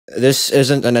This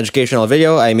isn't an educational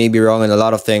video. I may be wrong in a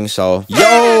lot of things, so...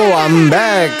 Yo! I'm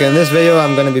back! In this video,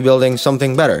 I'm gonna be building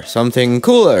something better. Something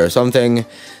cooler. Something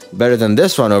better than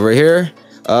this one over here.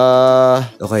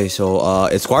 Okay, so,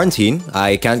 it's quarantine.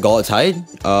 I can't go outside.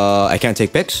 I can't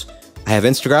take pics. I have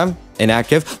Instagram.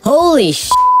 Inactive. Holy sh**!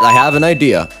 I have an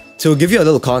idea. To give you a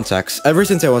little context, ever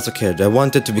since I was a kid, I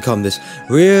wanted to become this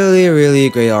really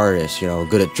great artist. You know,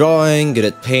 good at drawing, good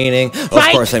at painting. Of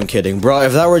course, I'm kidding, bro.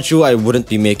 If that were true, I wouldn't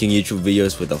be making YouTube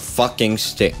videos with a fucking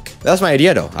stick. That's my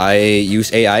idea, though. I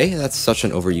use AI. That's such an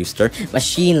overused term.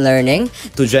 Machine learning.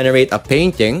 To generate a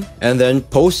painting and then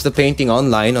post the painting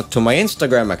online to my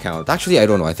Instagram account. Actually, I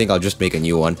don't know. I think I'll just make a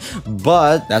new one.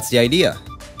 But that's the idea.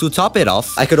 To top it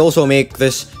off, I could also make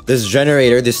this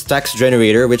generator, this text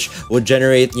generator, which would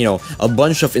generate, you know, a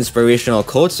bunch of inspirational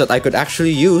quotes that I could actually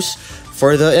use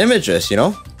for the images, you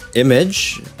know?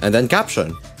 Image and then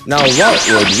caption. Now, what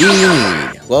would we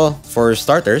need? Well, for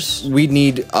starters, we'd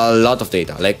need a lot of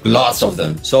data, like lots of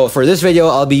them. So for this video,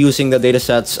 I'll be using the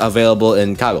datasets available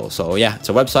in Kaggle. So yeah, it's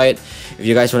a website. If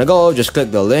you guys want to go, just click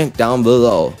the link down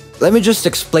below. Let me just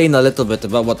explain a little bit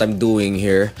about what I'm doing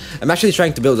here. I'm actually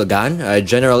trying to build a GAN, a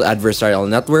General Adversarial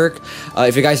Network.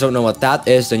 If you guys don't know what that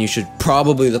is, then you should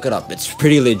probably look it up. It's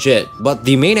pretty legit. But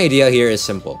the main idea here is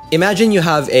simple. Imagine you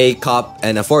have a cop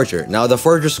and a forger. Now, the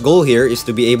forger's goal here is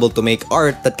to be able to make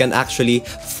art that can actually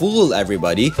fool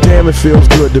everybody. Damn, it feels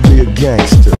good to be a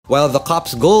gangster. While the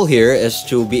cop's goal here is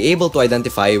to be able to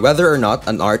identify whether or not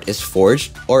an art is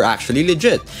forged or actually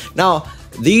legit. Now,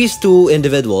 these two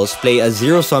individuals play a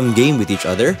zero-sum game with each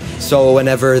other, so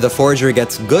whenever the forger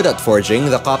gets good at forging,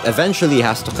 the cop eventually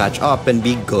has to catch up and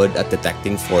be good at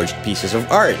detecting forged pieces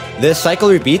of art. This cycle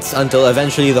repeats until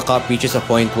eventually the cop reaches a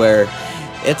point where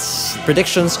its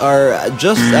predictions are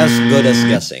just as good as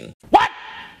guessing. What?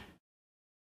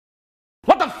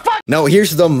 What the fuck? Now,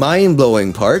 here's the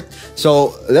mind-blowing part.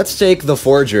 So, let's take the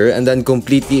forger and then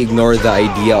completely ignore the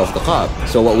idea of the cop.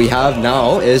 So, what we have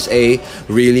now is a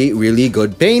really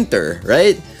good painter,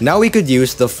 right? Now, we could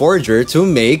use the forger to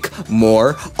make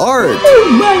more art. Oh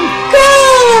my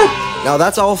god! Now,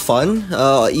 that's all fun.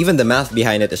 Even the math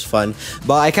behind it is fun.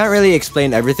 But I can't really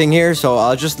explain everything here, so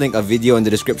I'll just link a video in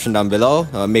the description down below.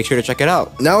 Make sure to check it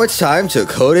out. Now it's time to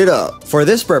code it up. For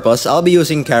this purpose, I'll be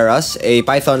using Keras, a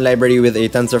Python library with a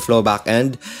TensorFlow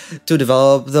backend, to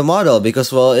develop the model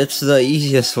because, well, it's the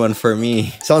easiest one for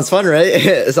me. Sounds fun,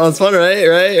 right? Sounds fun, right?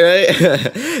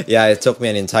 Right? Yeah, it took me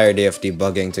an entire day of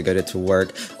debugging to get it to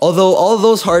work. Although all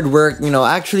those hard work, you know,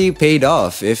 actually paid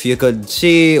off. If you could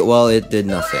see, well, it did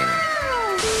nothing.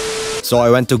 So I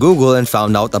went to Google and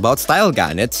found out about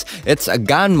StyleGAN. It's a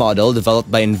GAN model developed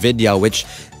by NVIDIA, which,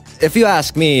 if you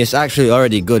ask me, is actually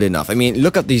already good enough. I mean,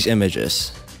 look at these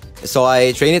images. So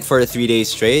I trained it for 3 days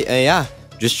straight, and yeah,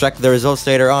 just check the results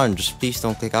later on. Just please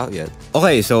don't click out yet.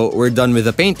 Okay, so we're done with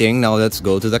the painting. Now let's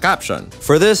go to the caption.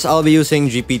 For this, I'll be using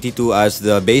GPT-2 as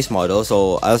the base model.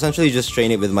 So I'll essentially just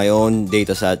train it with my own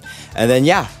dataset, and then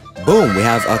yeah, boom, we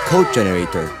have a quote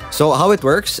generator. So how it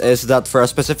works is that for a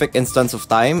specific instance of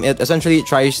time, it essentially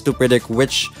tries to predict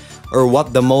which or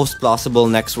what the most plausible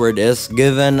next word is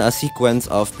given a sequence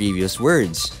of previous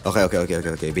words. Okay.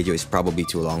 Video is probably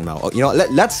too long now. You know,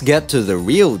 let's get to the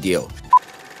real deal.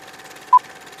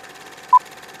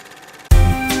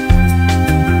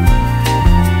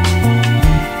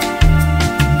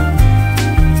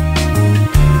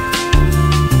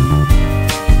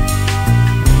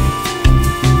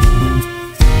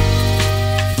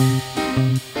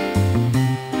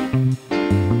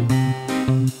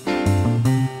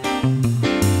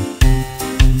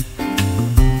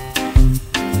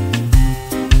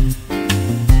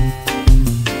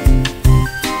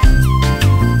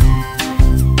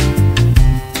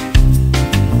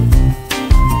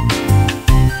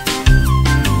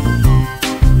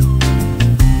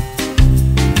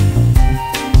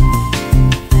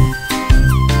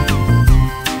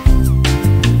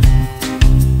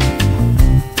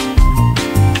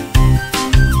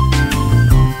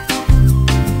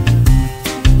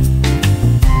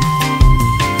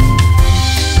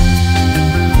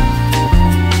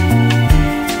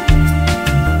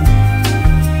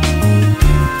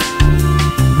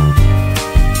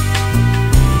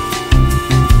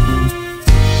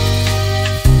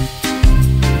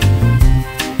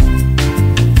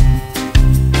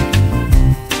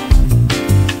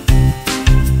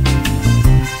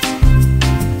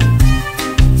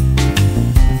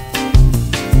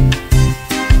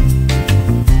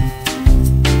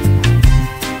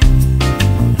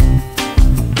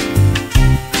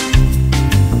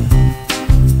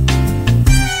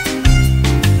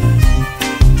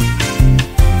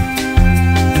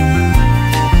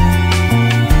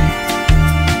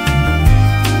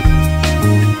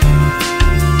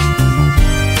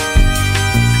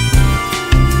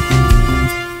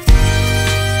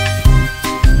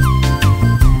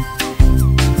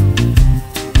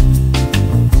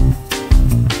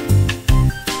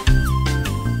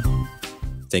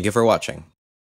 Thank you for watching.